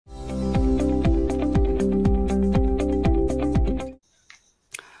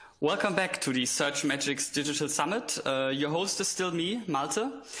Welcome back to the Searchmetrics Digital Summit. Your host is still me, Malte,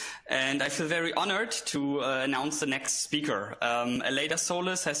 and I feel very honored to announce the next speaker. Aleyda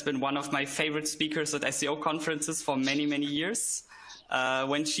Solis has been one of my favorite speakers at SEO conferences for many, many years.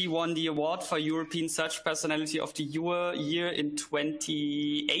 When she won the award for European Search Personality of the Year in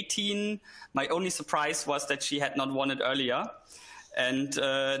 2018, my only surprise was that she had not won it earlier. And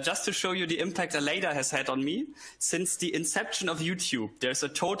just to show you the impact Aleyda has had on me, since the inception of YouTube, there's a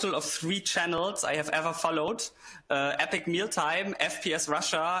total of 3 channels I have ever followed: Epic Mealtime, FPS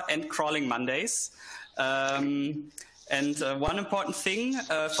Russia, and Crawling Mondays. One important thing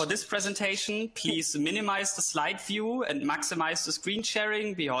for this presentation, please minimize the slide view and maximize the screen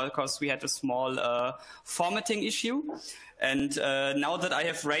sharing, because we had a small formatting issue. And now that I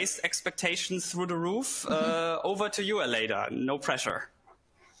have raised expectations through the roof, over to you, Aleyda. No pressure.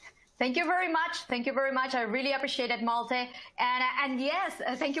 Thank you very much. Thank you very much. I really appreciate it, Malte. And yes,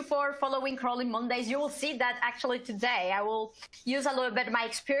 thank you for following Crawling Mondays. You will see that actually today I will use a little bit of my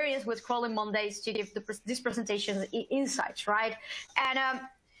experience with Crawling Mondays to give this presentation insights, right? And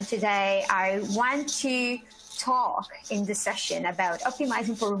today I want to talk in this session about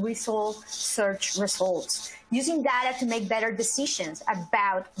optimizing for result search results, using data to make better decisions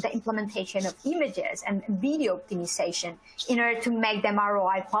about the implementation of images and video optimization in order to make them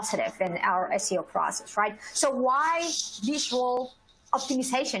ROI positive in our SEO process, right? So why visual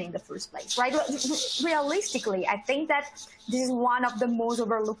optimization in the first place, right? Realistically, I think that this is one of the most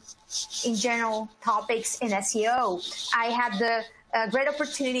overlooked in general topics in SEO. I had the great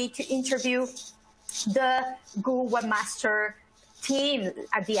opportunity to interview the Google Webmaster team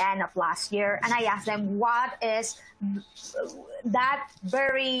at the end of last year, and I asked them what is that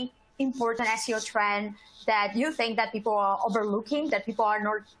very important SEO trend that you think that people are overlooking, that people are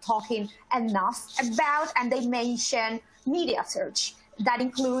not talking enough about, and they mentioned media search. That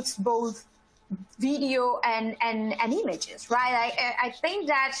includes both video and images, right? I think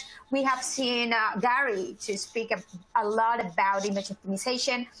that we have seen Gary to speak a lot about image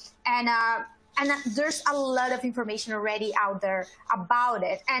optimization, and there's a lot of information already out there about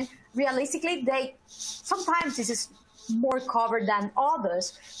it. And realistically, sometimes this is more covered than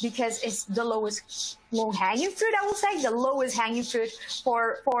others because it's the lowest low-hanging fruit, I will say, the lowest hanging fruit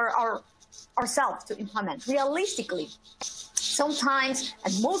for ourselves to implement. Realistically, sometimes,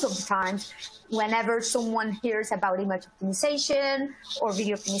 and most of the times, whenever someone hears about image optimization or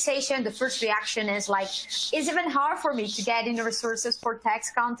video optimization, the first reaction is like, it's even hard for me to get into resources for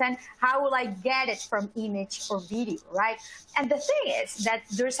text content. How will I get it from image or video, right? And the thing is that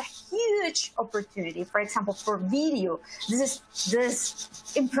there's a huge opportunity, for example, for video. This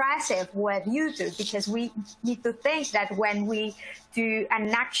is impressive with YouTube, because we need to think that when we do an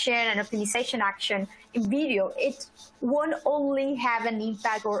action, an optimization action in video, it won't only have an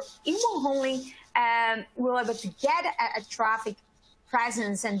impact, or it won't only will able to get a traffic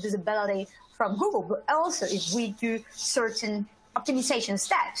presence and visibility from Google, but also if we do certain optimization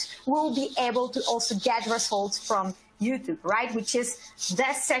steps, we'll be able to also get results from YouTube, right? Which is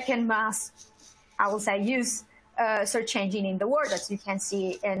the second most, I will say, used search engine in the world, as you can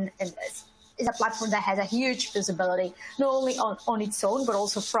see in this. It's a platform that has a huge visibility, not only on its own, but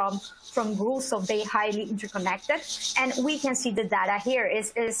also from Google, so they highly interconnected. And we can see the data here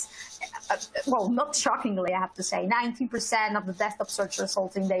is well, not shockingly, I have to say, 19% of the desktop search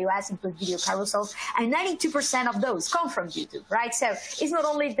results in the US include video carousels, and 92% of those come from YouTube, right? So it's not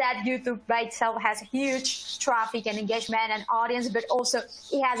only that YouTube by itself has huge traffic and engagement and audience, but also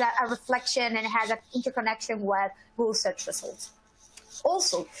it has a reflection and it has an interconnection with Google search results.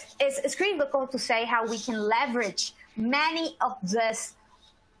 Also, it's critical to say how we can leverage many of this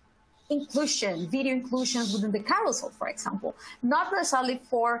video inclusions within the carousel, for example, not necessarily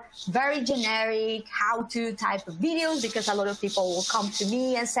for very generic how-to type of videos, because a lot of people will come to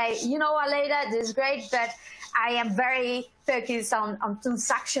me and say, you know, Aleyda, this is great, but I am very focused on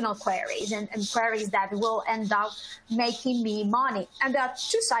transactional queries and queries that will end up making me money. And there are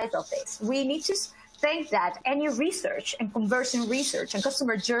 2 sides of this. We need to think that any research and conversion research and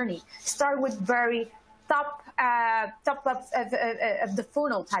customer journey start with very top of the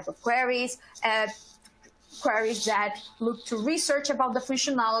funnel type of queries, queries that look to research about the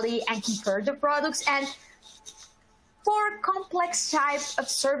functionality and compare the products. And for complex types of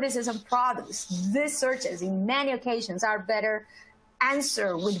services and products, these searches in many occasions are better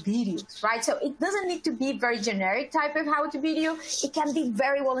answer with videos, right? So it doesn't need to be very generic type of how-to video. It can be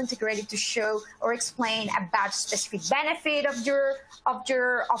very well integrated to show or explain about specific benefit of your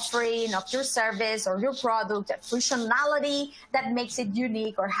offering, of your service or your product, a functionality that makes it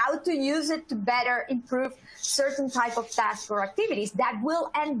unique, or how to use it to better improve certain type of tasks or activities that will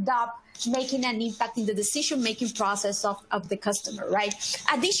end up making an impact in the decision-making process of the customer, right?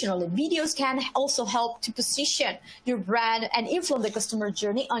 Additionally, videos can also help to position your brand and influence the customer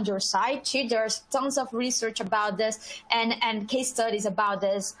journey on your site too. There's tons of research about this and case studies about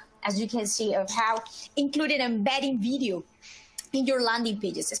this, as you can see, of how including embedding video in your landing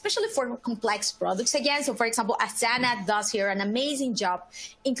pages, especially for complex products again. So for example, Asana does here an amazing job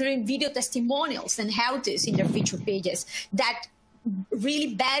including video testimonials and how-tos in their feature pages that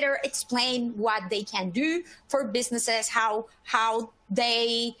really better explain what they can do for businesses, how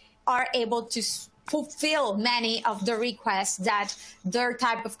they are able to fulfill many of the requests that their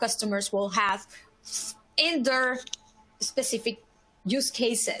type of customers will have in their specific use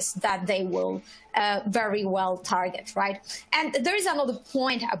cases that they will very well target, right? And there is another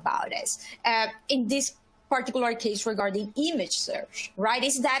point about this. In this particular case regarding image search, right,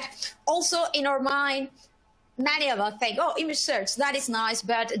 is that also in our mind, many of us think, oh, image search, that is nice,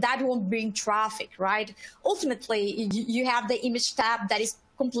 but that won't bring traffic, right? Ultimately, you have the image tab that is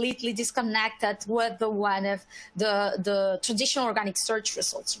completely disconnected with the one of the traditional organic search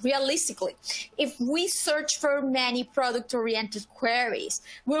results. Realistically, if we search for many product-oriented queries,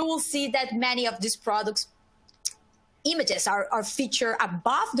 we will see that many of these products images are featured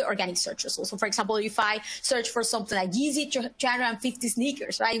above the organic search results. So for example, if I search for something like Yeezy 250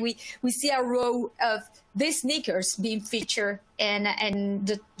 sneakers, right, we see a row of these sneakers being featured in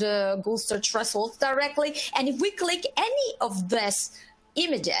the Google search results directly. And if we click any of these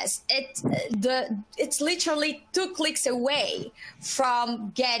images, it's literally 2 clicks away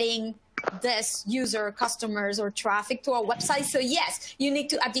from getting this user, customers, or traffic to our website. So yes, you need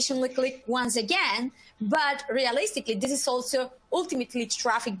to additionally click once again, but realistically, this is also ultimately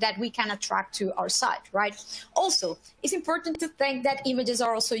traffic that we can attract to our site, right? Also, it's important to think that images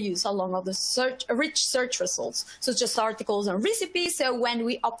are also used along with the rich search results, such as articles and recipes. So when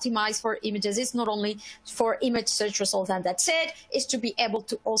we optimize for images, it's not only for image search results and that's it, it's to be able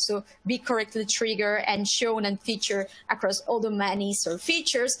to also be correctly triggered and shown and featured across all the many search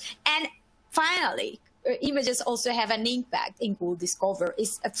features. And finally, images also have an impact in Google Discover.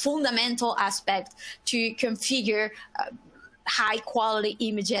 It's a fundamental aspect to configure high quality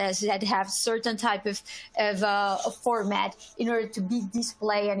images that have certain type of format in order to be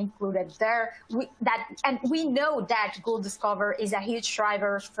displayed and included there. We know that Google Discover is a huge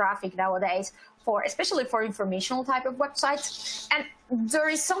driver of traffic nowadays, especially for informational type of websites. And there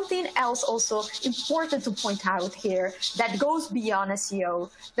is something else also important to point out here that goes beyond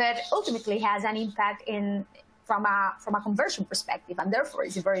SEO, that ultimately has an impact from a conversion perspective, and therefore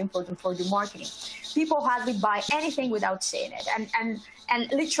is very important for the marketing. People hardly buy anything without seeing it,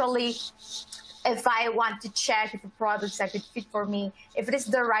 and literally, if I want to check if a product that could fit for me, if it is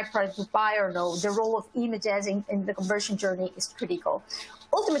the right product to buy or no, the role of images in the conversion journey is critical.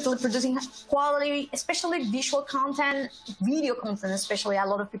 Ultimately, producing quality, especially visual content, video content especially, a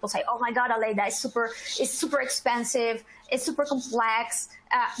lot of people say, oh my God, Aleyda, it's super expensive, it's super complex.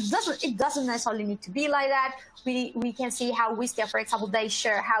 It doesn't necessarily need to be like that. We can see how Wistia, for example, they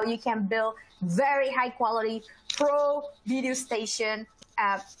share how you can build very high quality pro video station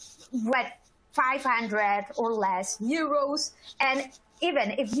with 500 or less euros. And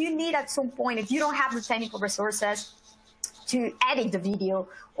even if you need at some point, if you don't have the technical resources to edit the video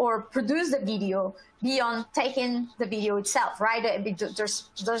or produce the video beyond taking the video itself, right?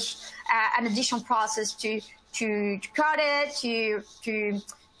 There's an additional process to cut it,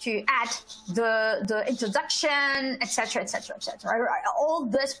 to add the introduction, etc., etc., etc. All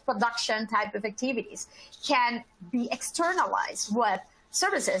this production type of activities can be externalized with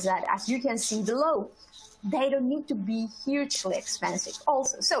services that, as you can see below, they don't need to be hugely expensive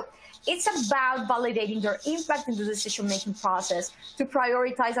also. So it's about validating their impact in the decision-making process to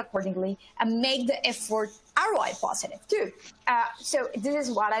prioritize accordingly and make the effort ROI positive too. So this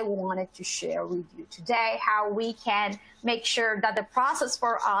is what I wanted to share with you today, how we can make sure that the process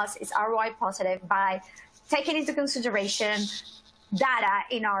for us is ROI positive by taking into consideration data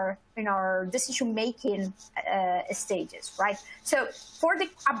in our decision-making stages, right? So for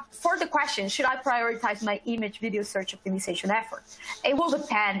the question, should I prioritize my image video search optimization effort? It will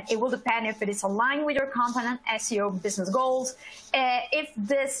depend. It will depend if it is aligned with your content and SEO business goals, if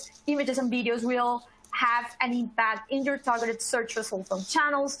this images and videos will have an impact in your targeted search results on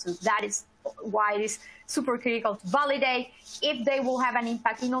channels. So that is why it is super critical to validate, if they will have an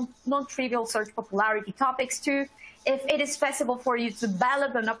impact in non-trivial search popularity topics too, if it is feasible for you to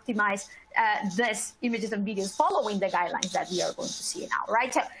develop and optimize this images and videos following the guidelines that we are going to see now,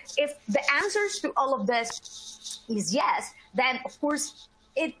 right? So if the answers to all of this is yes, then of course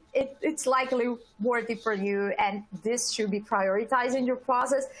it's likely worthy for you, and this should be prioritized in your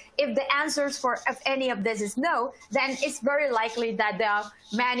process. If the answers for if any of this is no, then it's very likely that there are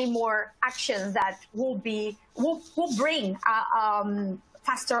many more actions that will bring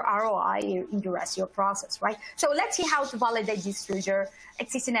faster ROI in your SEO process, right? So let's see how to validate this through your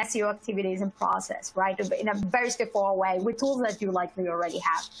existing SEO activities and process, right? In a very straightforward way with tools that you likely already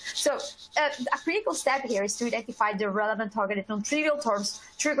have. So a critical step here is to identify the relevant targeted non-trivial terms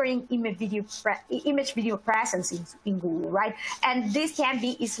triggering image video presence in Google, right? And this can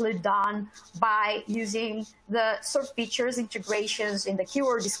be easily done by using the search features integrations in the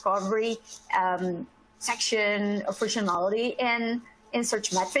keyword discovery section of functionality in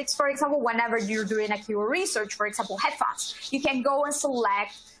Searchmetrics, for example. Whenever you're doing a keyword research, for example, headphones, you can go and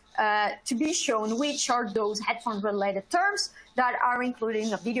select to be shown which are those headphone-related terms that are included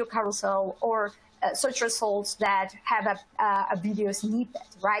in a video carousel or search results that have a video snippet,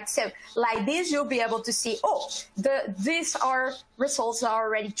 right? So like this, you'll be able to see, oh, these are results that are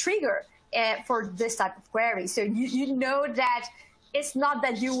already triggered for this type of query. So you know that it's not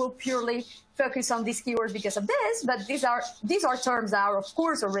that you will purely focus on these keywords because of this, but these are terms that are, of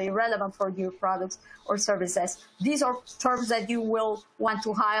course, already relevant for your products or services. These are terms that you will want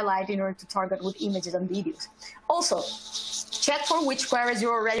to highlight in order to target with images and videos. Also, check for which queries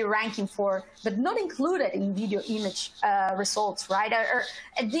you're already ranking for, but not included in video image results, right?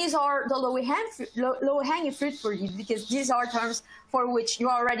 These are the low-hanging fruit for you, because these are terms for which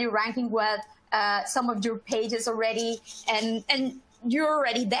you're already ranking with some of your pages already, and you're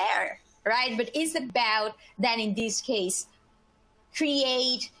already there, right? But it's about then, in this case,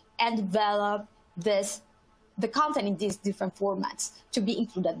 create and develop the content in these different formats to be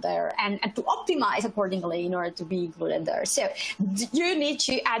included there, and to optimize accordingly in order to be included there. So you need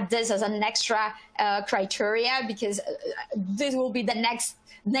to add this as an extra criteria, because this will be the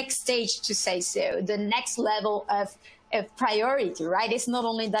next stage, to say so, the next level of priority, right? It's not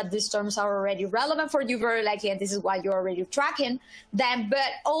only that these terms are already relevant for you, very likely, and this is why you're already tracking them, but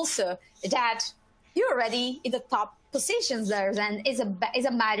also that you're already in the top positions there, and it's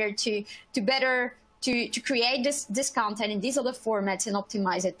a matter to create this content in these other formats and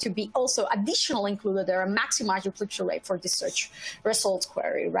optimize it to be also additionally included there and maximize your click-through rate for the search results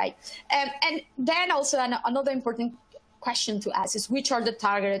query, right? And then also another important question to ask is, which are the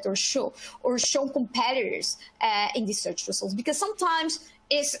targeted or shown competitors in the search results? Because sometimes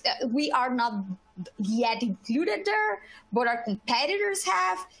we are not yet included there, but our competitors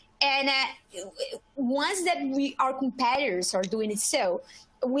have. And once that our competitors are doing it, so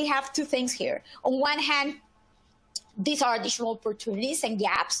we have two things here. On one hand, these are additional opportunities and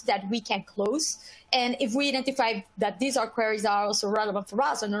gaps that we can close. And if we identify that these are queries that are also relevant for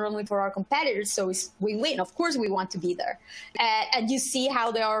us and not only for our competitors, so it's win-win. Of course, we want to be there. And you see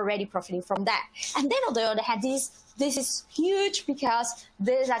how they are already profiting from that. And then on the other hand, this is huge, because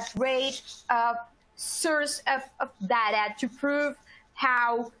there's a great source of data to prove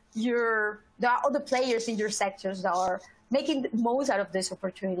how there are other players in your sectors that are making the most out of this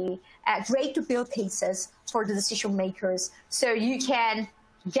opportunity. Great to build cases for the decision makers, so you can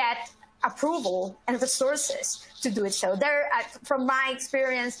get approval and resources to do it. So there, from my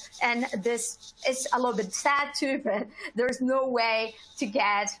experience, and this is a little bit sad too, but there's no way to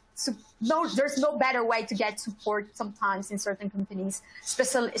get there's no better way to get support sometimes in certain companies,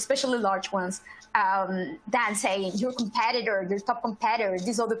 especially large ones, than saying your competitor, your top competitor,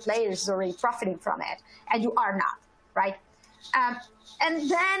 these other players is already profiting from it, and you are not, right? And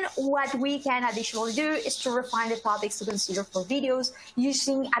then what we can additionally do is to refine the topics to consider for videos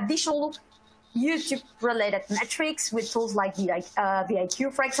using additional YouTube-related metrics with tools like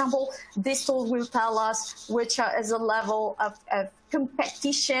VIQ, for example. This tool will tell us which is the level of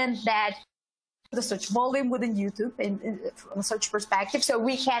competition that the search volume within YouTube from a search perspective. So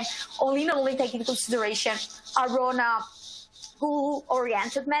we can not only take into consideration our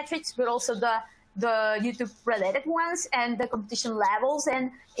goal-oriented metrics, but also the YouTube-related ones and the competition levels,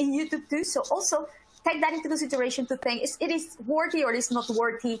 and in YouTube too. So also take that into consideration to think, it is worthy or it's not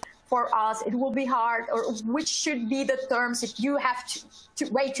worthy for us. It will be hard, or which should be the terms if you have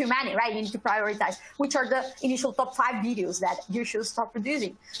way too many, right? You need to prioritize which are the initial top 5 videos that you should start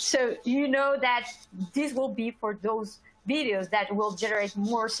producing. So you know that this will be for those videos that will generate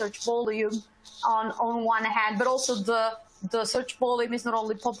more search volume on one hand, but also the the search volume is not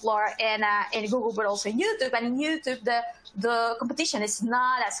only popular in Google, but also in YouTube. And in YouTube, the competition is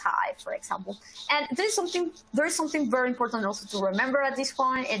not as high, for example. And there is something very important also to remember at this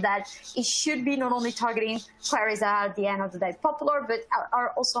point, is that it should be not only targeting queries that are at the end of the day popular, but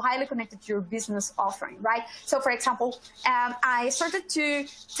are also highly connected to your business offering, right? So, for example, I started to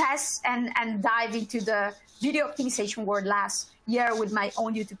test and dive into the video optimization world last year with my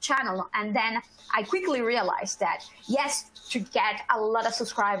own YouTube channel, and then I quickly realized that yes, to get a lot of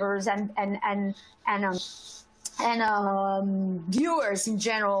subscribers and viewers in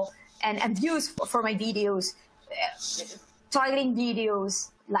general and views for my videos, targeting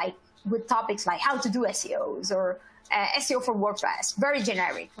videos like with topics like how to do SEOs or SEO for WordPress, very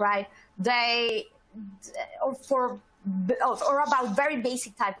generic, right? Or about very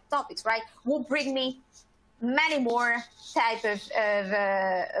basic type of topics, right? Will bring me many more type of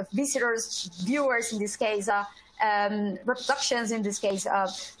visitors, viewers in this case, reproductions in this case.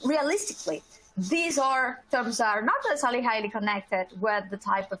 Realistically, these are terms that are not necessarily highly connected with the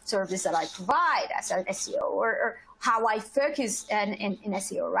type of service that I provide as an SEO or how I focus in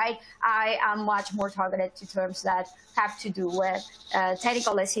SEO, right? I am much more targeted to terms that have to do with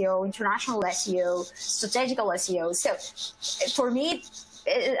technical SEO, international SEO, strategical SEO. So for me,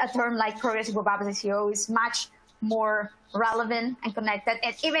 a term like progressive web apps SEO is much more relevant and connected.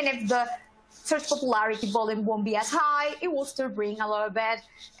 And even if the search popularity volume won't be as high, it will still bring a little bit.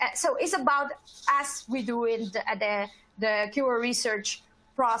 So it's about, as we do in the keyword research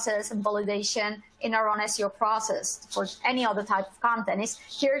process and validation in our own SEO process for any other type of content, is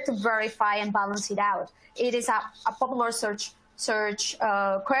here to verify and balance it out. It is a popular search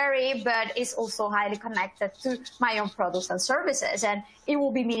query, but it's also highly connected to my own products and services, and it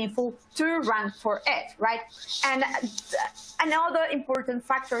will be meaningful to rank for it, right? And another important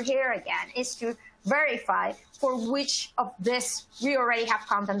factor here again is to verify for which of this we already have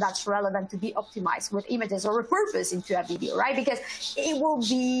content that's relevant to be optimized with images or repurposed into a video, right? Because it will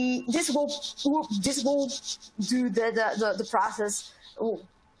be, this will do the process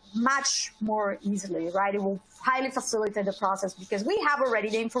much more easily, right? It will highly facilitate the process because we have already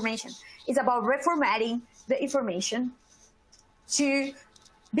the information. It's about reformatting the information to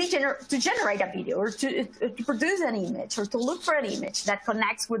generate a video, or to produce an image, or to look for an image that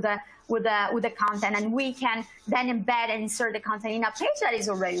connects with the content, and we can then embed and insert the content in a page that is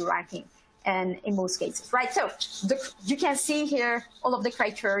already ranking, and in most cases, right? So you can see here all of the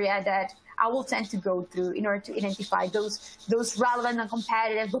criteria that I will tend to go through in order to identify those relevant and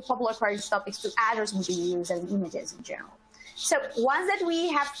competitive but popular query topics to others with videos and images in general. So once that we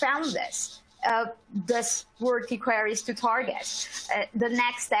have found this worthy queries to target, the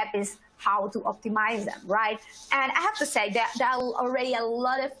next step is how to optimize them, right? And I have to say that there are already a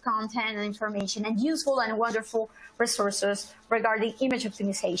lot of content and information and useful and wonderful resources regarding image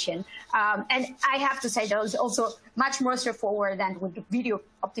optimization. And I have to say that it's also much more straightforward than with the video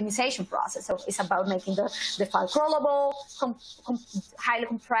optimization process. So it's about making the file crawlable, highly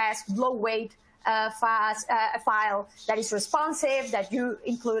compressed, low weight file that is responsive, that you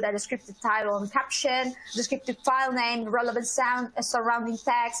include a descriptive title and caption, descriptive file name, relevant surrounding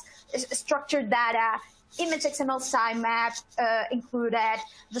text, structured data, image XML sitemap included,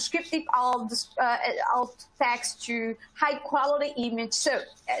 descriptive alt text to high quality image. So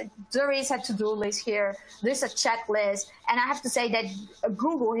there is a to-do list here. There's a checklist, and I have to say that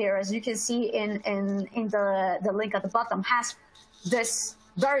Google here, as you can see in the link at the bottom, has this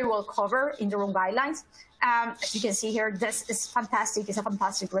very well covered in their own guidelines. As you can see here, this is fantastic. It's a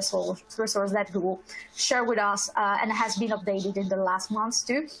fantastic resource that Google shared with us and has been updated in the last months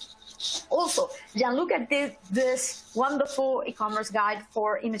too. Also, then look at this wonderful e-commerce guide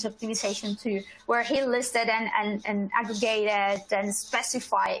for image optimization too, where he listed and aggregated and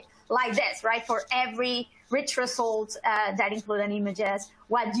specified like this, right? For every rich result that include an images,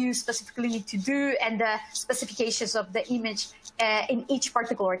 what you specifically need to do, and the specifications of the image in each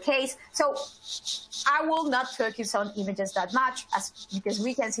particular case. So I will not focus on images that much, because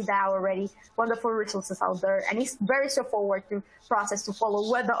we can see that already wonderful resources out there, and it's very straightforward to process to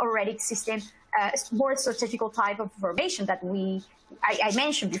follow with the already existing more strategical type of information that I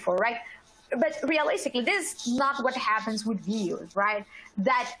mentioned before, right? But realistically, this is not what happens with videos, right?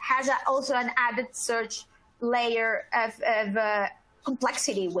 That has also an added search layer of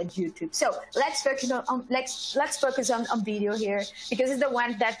complexity with YouTube. So let's focus on video here, because it's the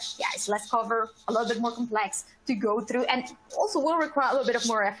one that, it's less cover, a little bit more complex to go through, and also will require a little bit of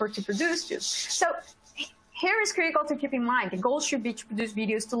more effort to produce too. So here is critical to keep in mind. The goal should be to produce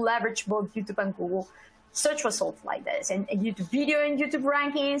videos to leverage both YouTube and Google search results like this, and YouTube video in YouTube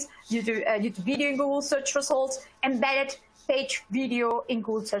rankings, YouTube video in Google search results, embedded page video in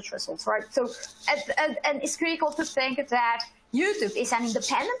Google search results, right? So, and it's critical to think that YouTube is an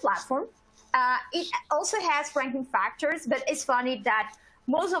independent platform. It also has ranking factors, but it's funny that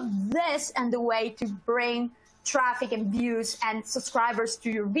most of this and the way to bring traffic and views and subscribers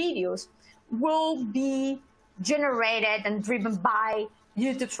to your videos will be generated and driven by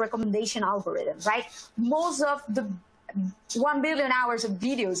YouTube's recommendation algorithm, right? Most of the 1 billion hours of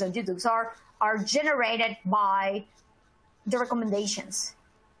videos on YouTube are generated by the recommendations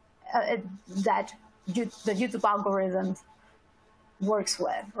that the YouTube algorithm works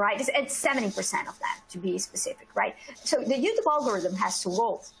with, right? It's 70% of that, to be specific, right? So the YouTube algorithm has two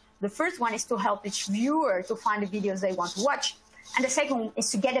goals. The first one is to help each viewer to find the videos they want to watch. And the second one is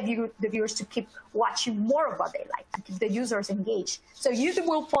to get the viewers to keep watching more of what they like, and keep the users engaged. So YouTube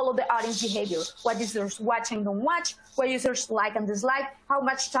will follow the audience behavior, what users watch and don't watch, what users like and dislike, how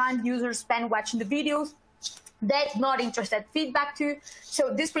much time users spend watching the videos, that's not interested feedback to.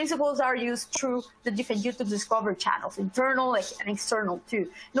 So these principles are used through the different YouTube discovery channels, internal and external too.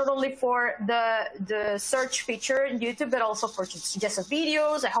 Not only for the search feature in YouTube, but also for suggested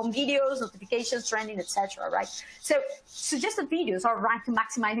videos, home videos, notifications, trending, etc. Right? So suggested videos are ranked to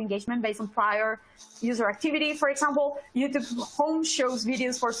maximize engagement based on prior user activity. For example, YouTube Home shows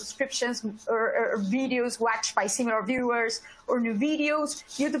videos for subscriptions or videos watched by similar viewers or new videos.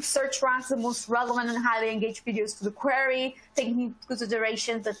 YouTube Search ranks the most relevant and highly engaged videos to the query, taking into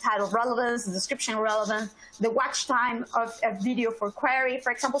consideration the title relevance, the description relevance, the watch time of a video for query,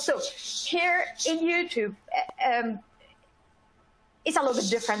 for example. So here in YouTube, it's a little bit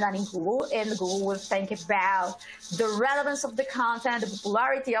different than in Google. In Google, we'll think about the relevance of the content, the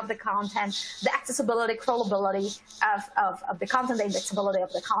popularity of the content, the accessibility, crawlability of the content, the indexability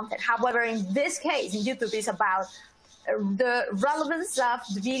of the content. However, in this case, in YouTube, it's about the relevance of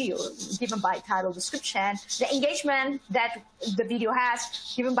the video given by title, description, the engagement that the video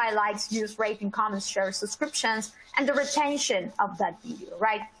has given by likes, views, rating, comments, shares, subscriptions, and the retention of that video,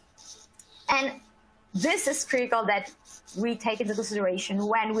 right? And this is critical that we take into consideration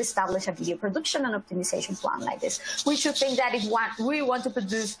when we establish a video production and optimization plan like this. We should think that if we want to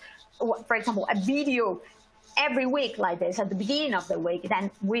produce, for example, a video every week like this at the beginning of the week, then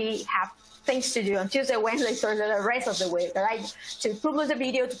we have things to do on Tuesday, Wednesday, Thursday, the rest of the week, right? To publish the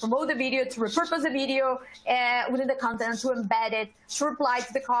video, to promote the video, to repurpose the video within the content, to embed it, to reply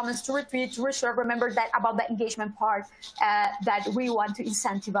to the comments, to retweet, to reshare. Remember that about the engagement part that we want to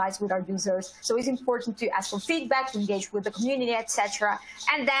incentivize with our users. So it's important to ask for feedback, to engage with the community, etc.,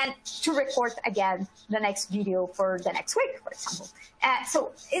 and then to record again the next video for the next week, for example.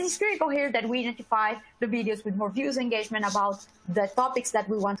 So it is critical here that we identify the videos with more views, engagement about the topics that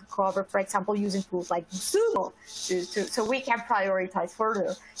we want to cover, for example, using tools like Sumo, so we can prioritize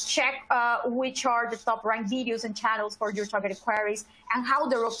further. Check which are the top ranked videos and channels for your targeted queries and how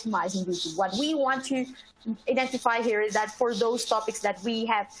they're optimizing YouTube. What we want to identify here is that for those topics that we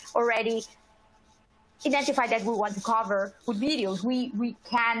have already identified that we want to cover with videos, we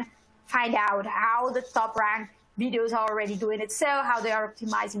can find out how the top ranked videos are already doing it, so how they are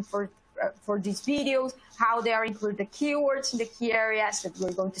optimizing for these videos, how they are including the keywords in the key areas that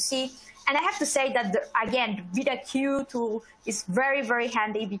we're going to see. And I have to say that, again, the VidaQ tool is very, very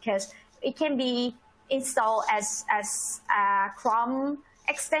handy because it can be installed as a Chrome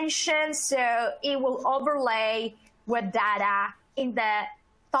extension, so it will overlay web data in the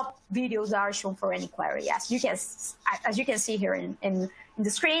top videos that are shown for any query, as you can see here in the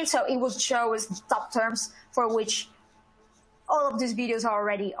screen. So it will show us the top terms for which all of these videos are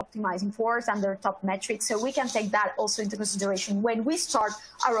already optimizing for us and their top metrics. So we can take that also into consideration when we start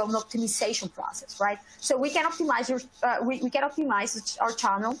our own optimization process, right? So we can optimize we can optimize our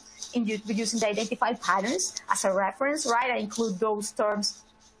channel in YouTube using the identified patterns as a reference, right? And include those terms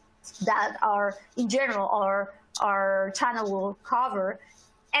that are in general our channel will cover.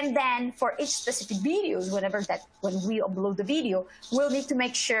 And then for each specific videos, when we upload the video, we'll need to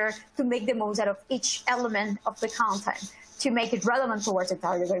make sure to make the most out of each element of the content to make it relevant towards the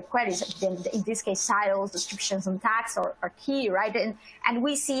targeted queries. In this case, titles, descriptions, and tags are key, right? And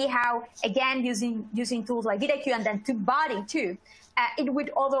we see how, again, using tools like VidaQ and then TubeBuddy too, it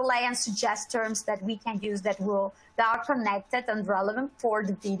would overlay and suggest terms that we can use that are connected and relevant for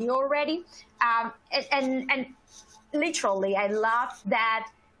the video already. And literally, I love that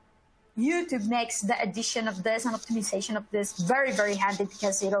YouTube makes the addition of this and optimization of this very, very handy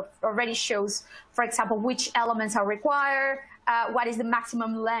because it already shows, for example, which elements are required, what is the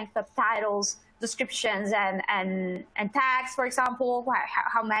maximum length of titles, descriptions, and tags, for example,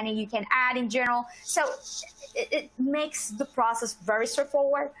 how many you can add in general. So it makes the process very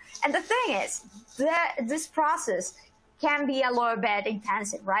straightforward. And the thing is, this process can be a little bit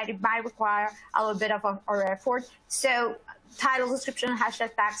intensive, right? It might require a little bit of our effort. So title, description,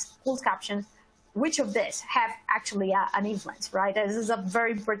 hashtag tags, closed captions, which of this have actually an influence, right? This is a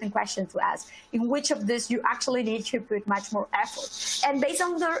very important question to ask. In which of this you actually need to put much more effort? And based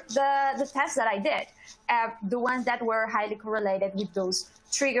on the tests that I did, the ones that were highly correlated with those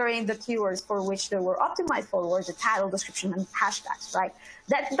triggering the keywords for which they were optimized for were the title, description, and hashtags, right?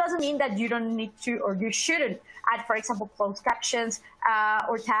 That doesn't mean that you don't need to, or you shouldn't add, for example, closed captions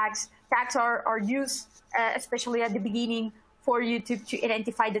or tags. Tags are used, especially at the beginning, for you to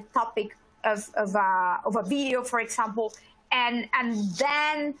identify the topic of a video, for example, and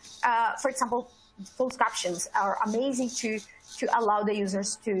then, for example, closed captions are amazing to allow the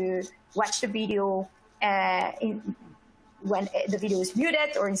users to watch the video when the video is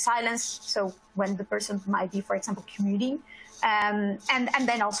muted or in silence. So when the person might be, for example, commuting, and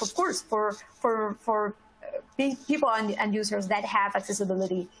then also, of course, for people and users that have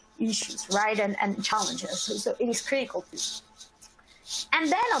accessibility issues, right, and challenges. So it is critical too.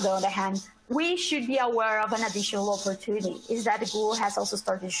 And then, on the other hand, we should be aware of an additional opportunity, is that Google has also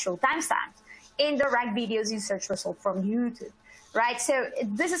started to show timestamps in the ranked videos in search results from YouTube, right? So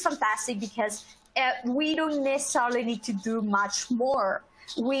this is fantastic because we don't necessarily need to do much more.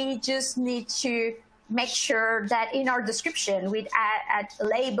 We just need to make sure that in our description we add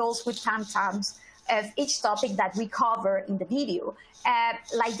labels with timestamps of each topic that we cover in the video,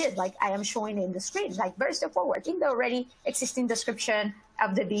 like this, like I am showing in the screen, like very straightforward in the already existing description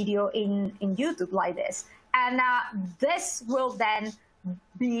of the video in YouTube, like this. And this will then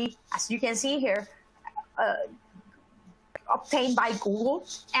be, as you can see here, obtained by Google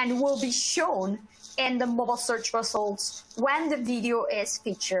and will be shown in the mobile search results when the video is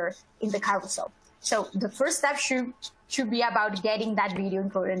featured in the carousel. So the first step should be about getting that video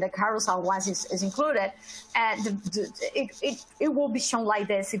included in the carousel. Once it's included, it will be shown like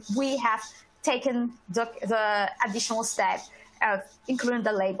this if we have taken the additional step of including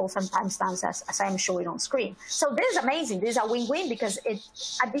the labels and timestamps as I am showing on screen. So this is amazing. This is a win-win because it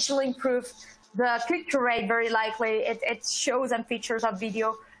additionally improves the click-through rate very likely. It shows and features a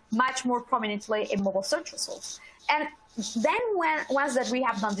video much more prominently in mobile search results. And then once that we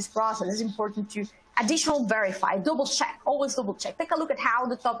have done this process, it's important to additional verify, double check, always double check. Take a look at how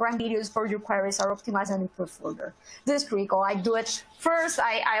the top ranked videos for your queries are optimized and improved further. This is critical. I do it first,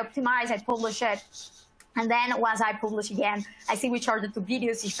 I optimize, I publish it. And then once I publish again, I see which are the two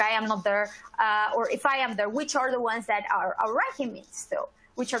videos, if I am not there, or if I am there, which are the ones that are ranking me still,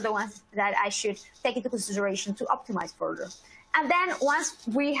 which are the ones that I should take into consideration to optimize further. And then once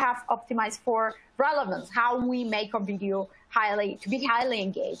we have optimized for relevance, how we make our video to be highly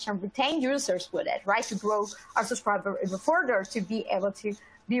engaged and retain users with it, right? To grow our subscriber even further, to be able to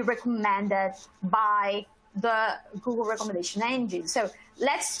be recommended by the Google recommendation engine. So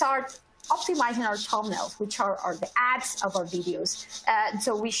let's start optimizing our thumbnails, which are the ads of our videos.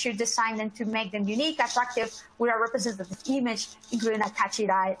 So we should design them to make them unique, attractive, with a representative image, including a catchy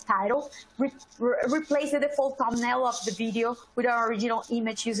title. Replace the default thumbnail of the video with our original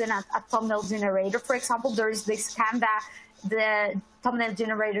image using a thumbnail generator. For example, there is this Canva, the thumbnail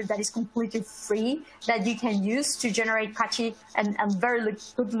generator that is completely free that you can use to generate catchy and very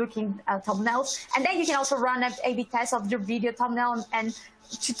good looking thumbnails. And then you can also run an A/B test of your video thumbnail and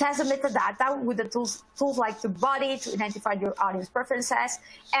to test the metadata with the tools like TubeBuddy to identify your audience preferences,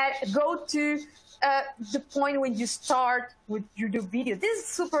 and go to the point when you start with your video. This is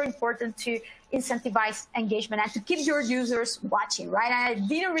super important to incentivize engagement and to keep your users watching, right? And I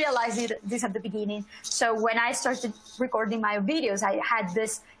didn't realize this at the beginning. So when I started recording my videos, I had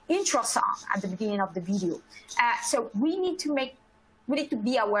this intro song at the beginning of the video. So we need to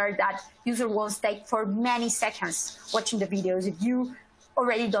be aware that user won't stay for many seconds watching the videos if you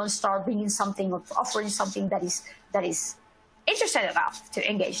already don't start bringing something or offering something that is interested enough to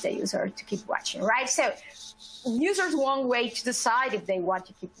engage the user to keep watching, right? So users won't wait to decide if they want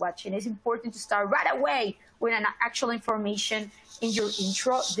to keep watching. It's important to start right away with an actual information in your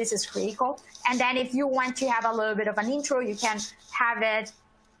intro. This is critical. And then if you want to have a little bit of an intro, you can have it,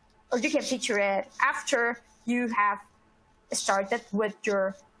 or you can feature it after you have started with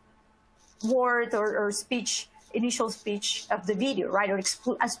your word or speech, initial speech of the video, right? Or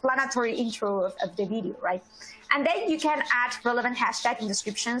explanatory intro of the video, right? And then you can add relevant hashtags and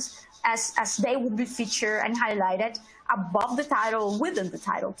descriptions as they will be featured and highlighted above the title, within the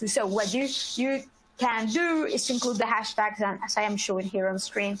title too. So what you can do is to include the hashtags, and as I am showing here on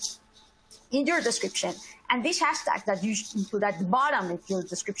screen, in your description. And this hashtag that you include at the bottom of your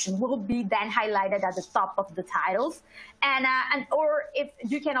description will be then highlighted at the top of the titles. Or if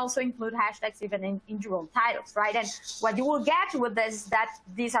you can also include hashtags even in your own titles, right? And what you will get with this is that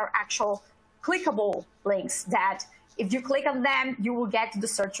these are actual clickable links that if you click on them, you will get the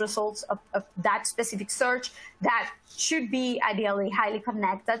search results of that specific search that should be ideally highly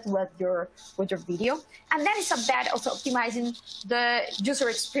connected with your video. And then it's about also optimizing the user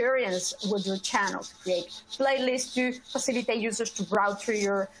experience with your channel to create playlists to facilitate users to browse through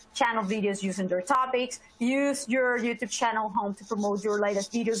your channel videos using their topics, use your YouTube channel home to promote your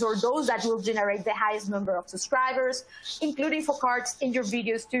latest videos or those that will generate the highest number of subscribers, including info cards in your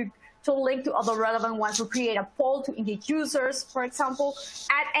videos to link to other relevant ones, to create a poll to engage users, for example,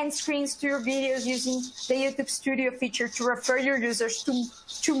 add end screens to your videos using the YouTube Studio feature to refer your users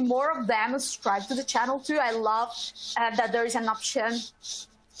to more of them, subscribe to the channel too. I love that there is an option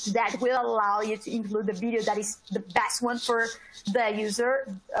that will allow you to include the video that is the best one for the user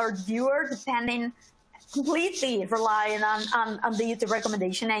or viewer, depending completely relying on the YouTube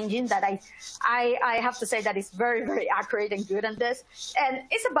recommendation engine that I have to say that is very, very accurate and good on this. And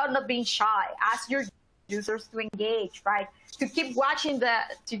it's about not being shy. Ask your users to engage, right? To keep watching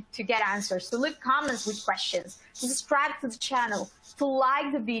to get answers, to leave comments with questions, to subscribe to the channel, to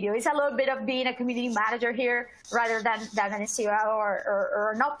like the video. It's a little bit of being a community manager here rather than an SEO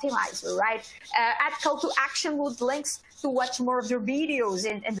or an optimizer, right? Add call to action with links to watch more of your videos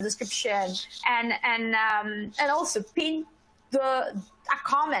in the description, and also pin a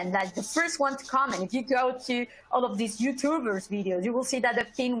comment, like the first one to comment. If you go to all of these YouTubers videos, you will see that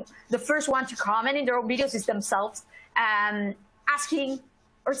the first one to comment in their own videos is themselves, asking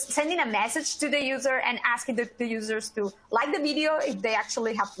or sending a message to the user and asking the users to like the video if they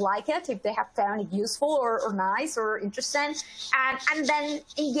actually have liked it, if they have found it useful or nice or interesting, and then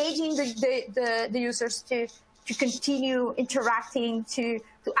engaging the users to continue interacting, to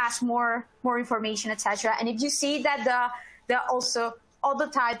ask more information, etc. And if you see that there are also other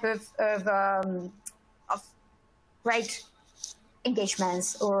type of great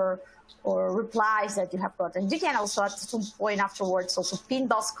engagements or replies that you have gotten, you can also at some point afterwards also pin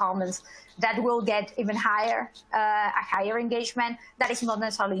those comments that will get even higher, a higher engagement. That is not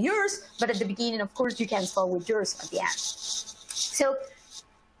necessarily yours, but at the beginning, of course, you can start with yours at the end. So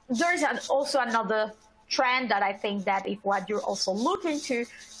there's also another trend that I think that if what you're also looking to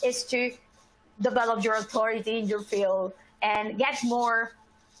is to develop your authority in your field and get more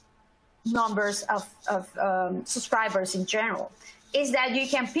numbers of subscribers in general, is that you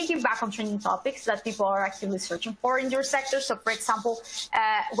can piggyback on trending topics that people are actively searching for in your sector. So for example,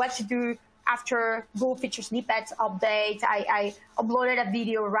 what to do after Google Feature Snippets update. I uploaded a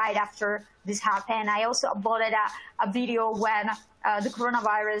video right after this happened. I also uploaded a video when the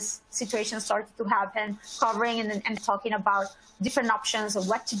coronavirus situation started to happen, covering and talking about different options of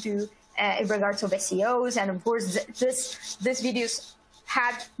what to do in regards of SEOs. And of course, this videos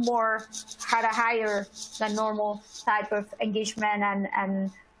had a higher than normal type of engagement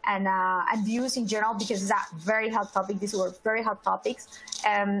and views in general, because it's a very hot topic. These were very hot topics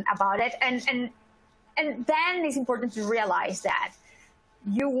about it. And then it's important to realize that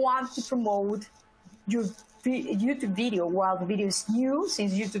you want to promote your YouTube video while the video is new,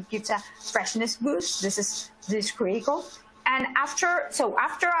 since YouTube gives a freshness boost. This is critical. And after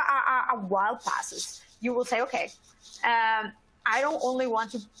a while passes, you will say, okay, I don't only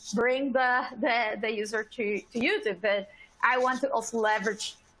want to bring the user to YouTube, but I want to also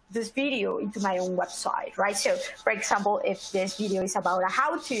leverage this video into my own website, right? So, for example, if this video is about a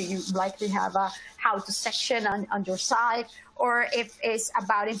how-to, you likely have a how-to section on your site, or if it's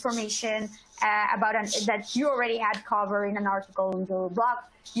about information that you already had covered in an article in your blog,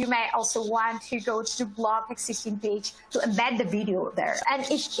 you may also want to go to the blog existing page to embed the video there. And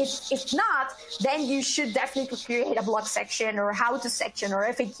if not, then you should definitely create a blog section or how-to section or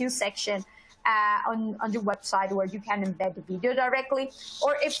FAQ section on your website where you can embed the video directly.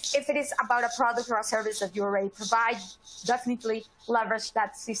 Or if it is about a product or a service that you already provide, definitely leverage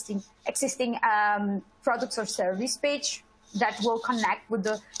that existing products or service page that will connect with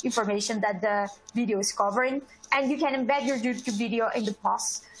the information that the video is covering. And you can embed your YouTube video in the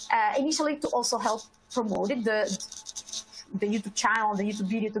post, initially to also help promote it, the YouTube channel, the YouTube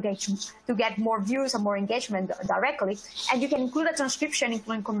video, to get more views and more engagement directly. And you can include a transcription,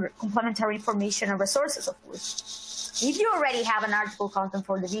 including complementary information and resources, of course. If you already have an article content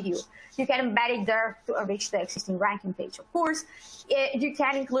for the video, you can embed it there to enrich the existing ranking page. Of course, you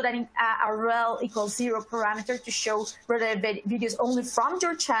can include a rel equals 0 parameter to show related videos only from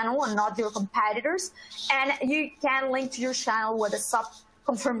your channel and not your competitors. And you can link to your channel with a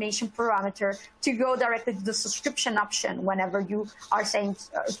confirmation parameter to go directly to the subscription option whenever you are saying,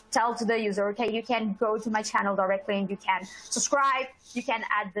 tell to the user, okay, you can go to my channel directly and you can subscribe. You can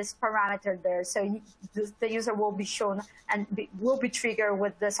add this parameter there. So the user will be shown and will be triggered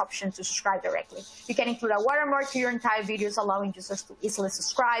with this option to subscribe directly. You can include a watermark to your entire videos, allowing users to easily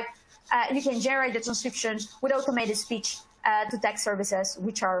subscribe. You can generate the transcription with automated speech to text services,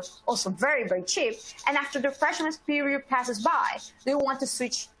 which are also very, very cheap. And after the refreshment period passes by, they want to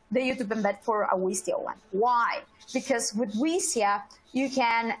switch the YouTube embed for a Wistia one. Why? Because with Wistia, you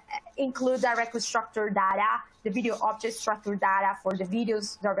can include directly structured data, the video object structured data for the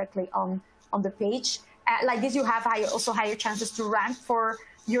videos directly on the page. Like this, you have also higher chances to rank for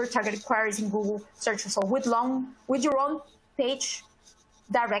your targeted queries in Google search result with your own page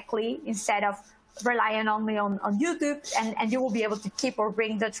directly instead of relying only on YouTube, and you will be able to keep or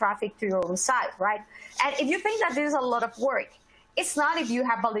bring the traffic to your own site, right? And if you think that this is a lot of work, it's not if you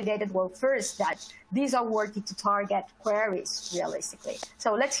have validated well first that these are worthy to target queries realistically.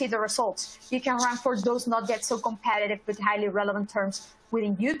 So let's see the results. You can rank for those not yet so competitive but highly relevant terms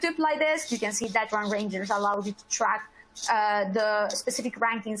within YouTube like this. You can see that Rank Rangers allows you to track the specific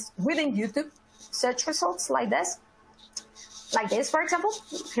rankings within YouTube search results like this. Like this, for example.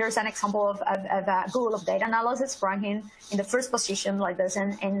 Here's an example of Google of data analysis ranking in the first position like this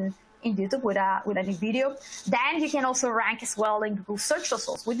in YouTube with a new video. Then you can also rank as well in Google search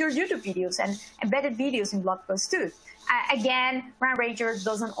results with your YouTube videos and embedded videos in blog posts too. Again, Rank Ranger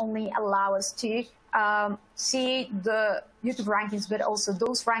doesn't only allow us to see the YouTube rankings, but also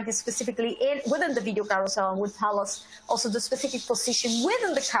those rankings specifically within the video carousel, and will tell us also the specific position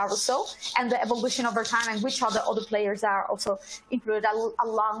within the carousel and the evolution over time, and which are the other players that are also included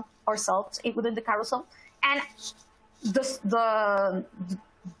along ourselves within the carousel. And the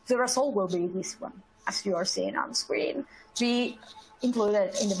result will be this one, as you are seeing on the screen. Be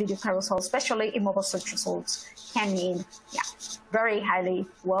included in the video carousel, especially in mobile search results, can mean, yeah, very highly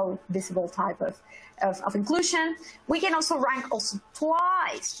well visible type of inclusion. We can also rank also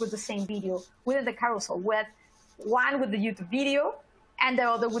twice with the same video within the carousel, with one with the YouTube video and the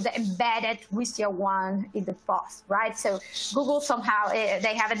other with the embedded Wistia one in the post, right? So Google somehow,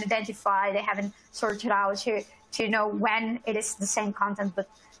 they haven't identified, they haven't sorted out to know when it is the same content, but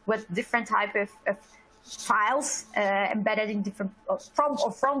with different type of files embedded in different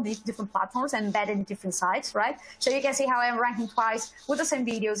from these different platforms and embedded in different sites, right? So you can see how I'm ranking twice with the same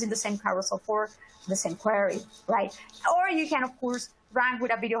videos in the same carousel for the same query, right? Or you can of course rank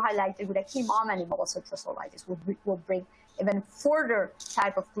with a video highlighted with a key moment in mobile search result like this, will bring even further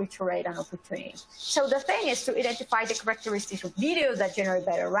type of click-through rate and opportunity. So the thing is to identify the characteristics of videos that generate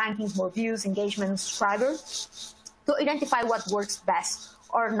better rankings, more views, engagement, subscribers, to identify what works best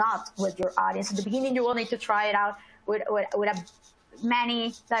or not with your audience. At the beginning, you will need to try it out with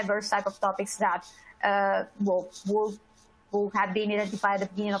many diverse type of topics that will have been identified at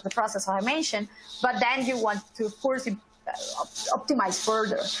the beginning of the process, as I mentioned. But then you want to, of course, optimize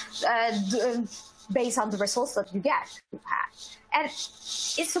further based on the results that you get. And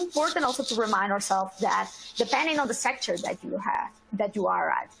it's important also to remind ourselves that depending on the sector that you are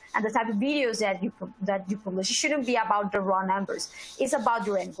at, and the type of videos that you publish, it shouldn't be about the raw numbers. It's about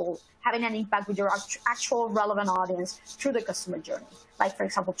your end goal, having an impact with your actual relevant audience through the customer journey. Like, for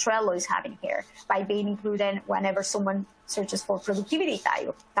example, Trello is having here, by being included whenever someone searches for productivity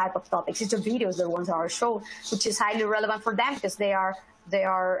type of topics. It's the videos, the ones that are shown, which is highly relevant for them because they are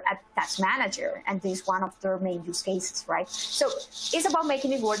a task manager, and this is one of their main use cases, right? So it's about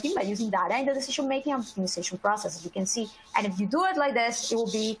making it working by using data in the decision-making and optimization process, as you can see. And if you do it like this, it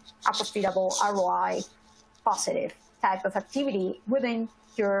will be a profitable ROI positive type of activity within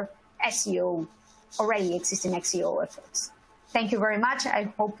your SEO, already existing SEO efforts. Thank you very much. I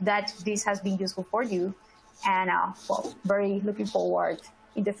hope that this has been useful for you, and well, very looking forward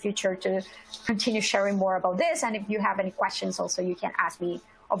in the future to continue sharing more about this. And if you have any questions also, you can ask me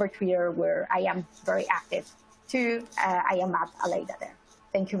over Twitter, where I am very active too. I am at Aleyda there.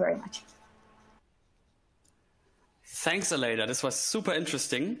 Thank you very much. Thanks, Aleyda. This was super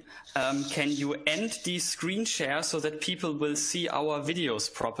interesting. Can you end the screen share so that people will see our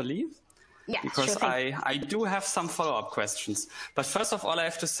videos properly? Yeah, because sure thing. I do have some follow-up questions. But first of all, I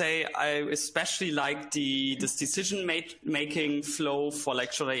have to say I especially like this decision-making flow for,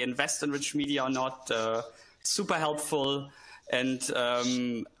 like, should I invest in rich media or not? Super helpful, and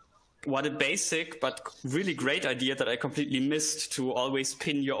what a basic but really great idea that I completely missed, to always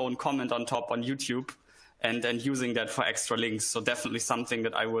pin your own comment on top on YouTube and using that for extra links. So definitely something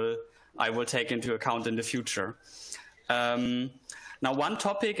that I will take into account in the future. Now, one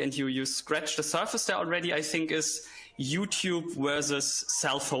topic, and you scratched the surface there already, I think, is YouTube versus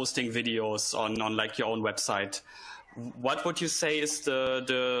self-hosting videos on like your own website. What would you say is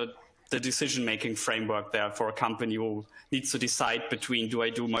the decision-making framework there for a company who needs to decide between, do I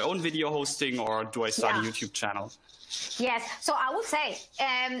do my own video hosting or do I start a YouTube channel? Yes, so I would say,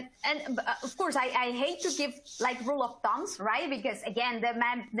 and of course, I hate to give like rule of thumbs, right? Because again, there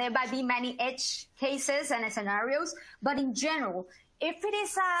might be many edge cases and scenarios, but in general, if it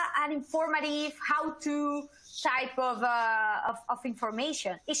is an informative how-to type of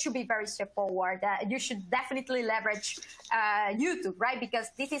information, it should be very straightforward. You should definitely leverage YouTube, right? Because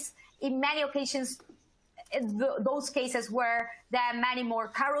this is, in many occasions, those cases where there are many more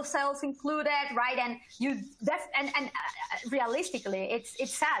carousels included, right? And realistically,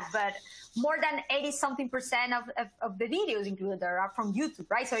 it's sad, but more than 80-something% of the videos included there are from YouTube,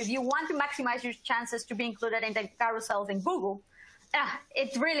 right? So if you want to maximize your chances to be included in the carousels in Google,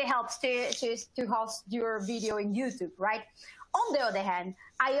 it really helps to host your video in YouTube, right? On the other hand,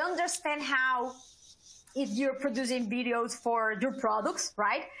 I understand how, if you're producing videos for your products,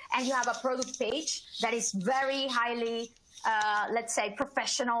 right, and you have a product page that is very highly, let's say,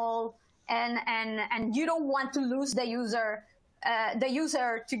 professional, and you don't want to lose the user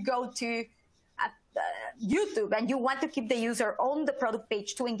to go to YouTube, and you want to keep the user on the product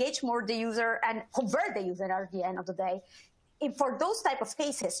page to engage more the user and convert the user at the end of the day. For those type of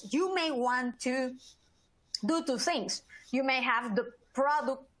cases, you may want to do two things. You may have the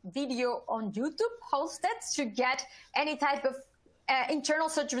product video on YouTube hosted to get any type of internal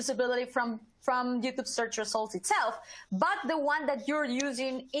search visibility from YouTube search results itself, but the one that you're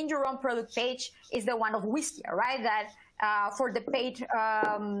using in your own product page is the one of Wistia, right? That for the paid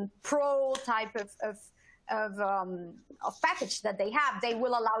pro type of package that they have, they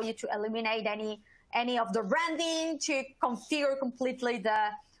will allow you to eliminate any of the branding, to configure completely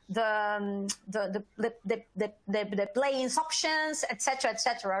the plugins options,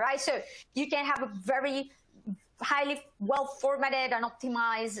 etc., right? So you can have a very highly well formatted and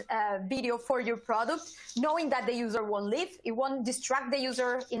optimized video for your product, knowing that the user won't leave, it won't distract the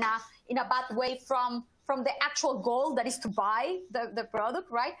user in a bad way from the actual goal that is to buy the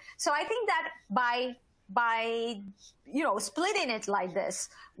product, right? So I think that by splitting it like this,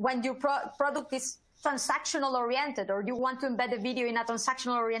 when your product is transactional oriented, or you want to embed a video in a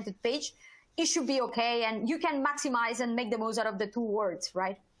transactional oriented page, it should be okay, and you can maximize and make the most out of the two words,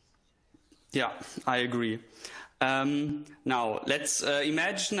 right? Yeah, I agree. Now let's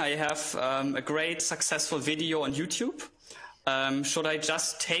imagine I have a great successful video on YouTube. Should I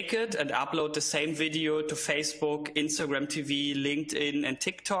just take it and upload the same video to Facebook, Instagram TV, LinkedIn, and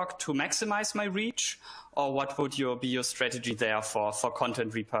TikTok to maximize my reach? Or what would be your strategy there for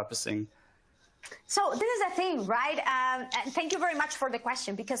content repurposing? So this is the thing, right? And thank you very much for the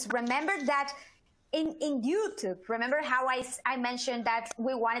question, because remember that in YouTube, remember how I mentioned that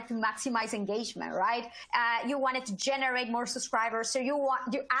we wanted to maximize engagement, right? You wanted to generate more subscribers. So you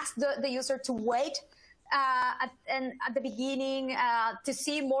asked the user to wait at the beginning to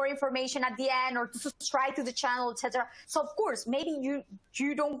see more information at the end, or to subscribe to the channel, etc. So of course, maybe you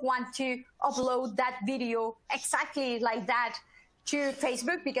don't want to upload that video exactly like that to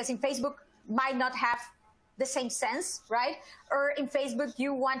Facebook, because in Facebook might not have the same sense, right? Or in Facebook,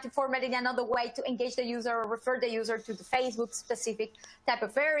 you want to format it in another way to engage the user or refer the user to the Facebook specific type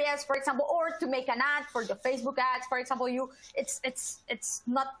of areas, for example, or to make an ad for the Facebook ads, for example. It's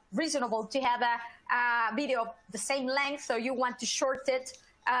not reasonable to have a video of the same length, so you want to short it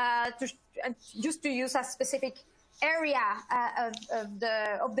just to use a specific area of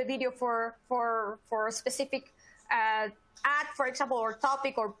the video for a specific ad, for example, or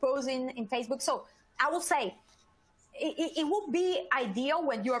topic or posing in Facebook. So I will say it would be ideal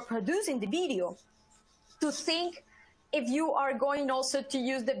when you are producing the video to think if you are going also to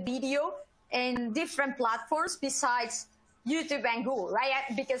use the video in different platforms besides YouTube and Google,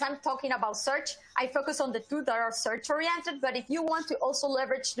 right? Because I'm talking about search. I focus on the two that are search oriented, but if you want to also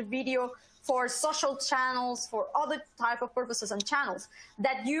leverage the video for social channels, for other type of purposes and channels,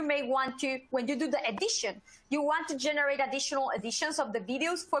 that you may want to, when you do the edition, you want to generate additional editions of the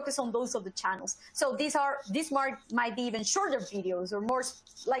videos, focus on those of the channels. So these might be even shorter videos, or more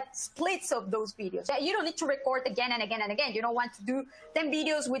like splits of those videos. You don't need to record again and again and again. You don't want to do 10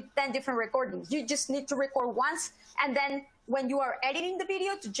 videos with 10 different recordings. You just need to record once, and then when you are editing the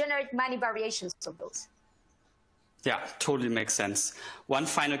video, to generate many variations of those. Yeah, totally makes sense. One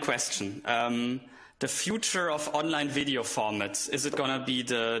final question. The future of online video formats, is it going to be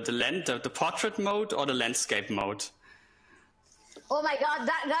the portrait mode or the landscape mode? Oh my God,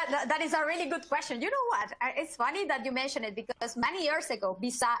 that is a really good question. You know what? It's funny that you mentioned it, because many years ago,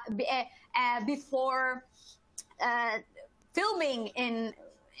 before filming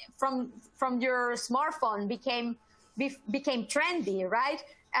from your smartphone became trendy, right?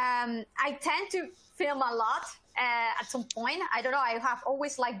 I tend to film a lot at some point. I don't know, I have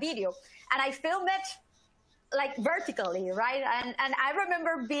always liked video, and I film it like vertically, right? And I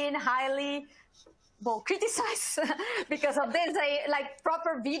remember being highly criticized because of this. Like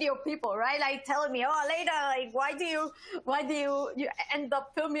proper video people, right? Like telling me, oh, Aleyda, like why do you end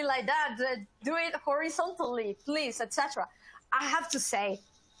up filming like that? Do it horizontally, please, etc. I have to say,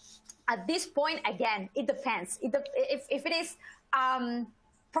 at this point, again, it depends. If it is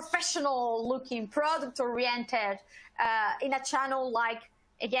professional looking, product oriented, in a channel like,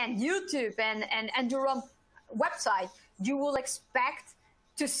 again, YouTube and your own website, you will expect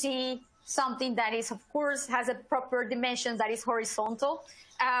to see something that is, of course, has a proper dimension, that is horizontal,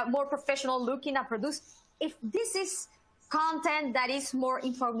 more professional looking and produced. If this is content that is more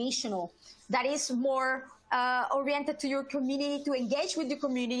informational, that is more oriented to your community, to engage with your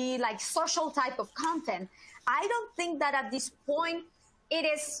community, like social type of content, I don't think that at this point it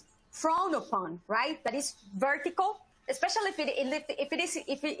is frowned upon, right? That is vertical, especially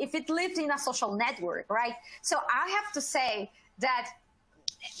if it lives in a social network, right? So I have to say that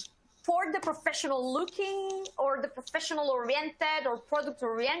for the professional looking or the professional oriented or product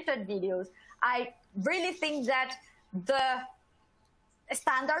oriented videos, I really think that the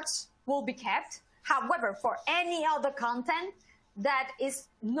standards will be kept. However, for any other content that is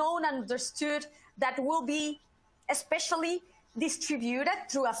known and understood, that will be especially distributed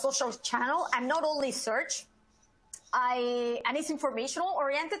through a social channel and not only search, and it's informational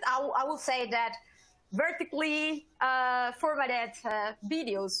oriented, I will say that vertically formatted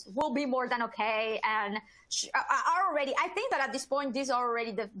videos will be more than okay, and are already, I think that at this point these are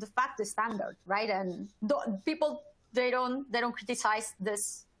already the fact standard, right? And people, they don't criticize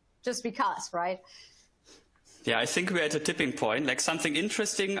this just because, right? Yeah, I think we're at a tipping point. Like, something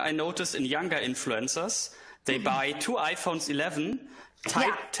interesting I noticed in younger influencers, they buy 2 iPhones 11,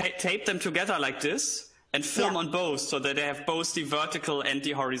 tape them together like this, and film on both, so that they have both the vertical and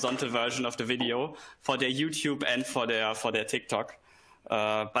the horizontal version of the video for their YouTube and for their TikTok.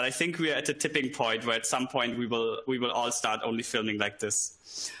 But I think we are at a tipping point where at some point we will all start only filming like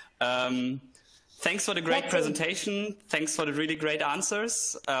this. Thanks for the great presentation. Thanks for the really great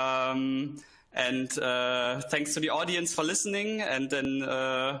answers. And thanks to the audience for listening. And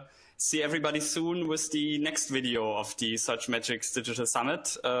then see everybody soon with the next video of the Searchmetrics Digital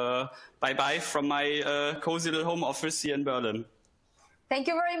Summit. Bye-bye from my cozy little home office here in Berlin. Thank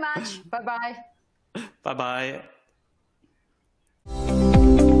you very much. Bye-bye. Bye-bye.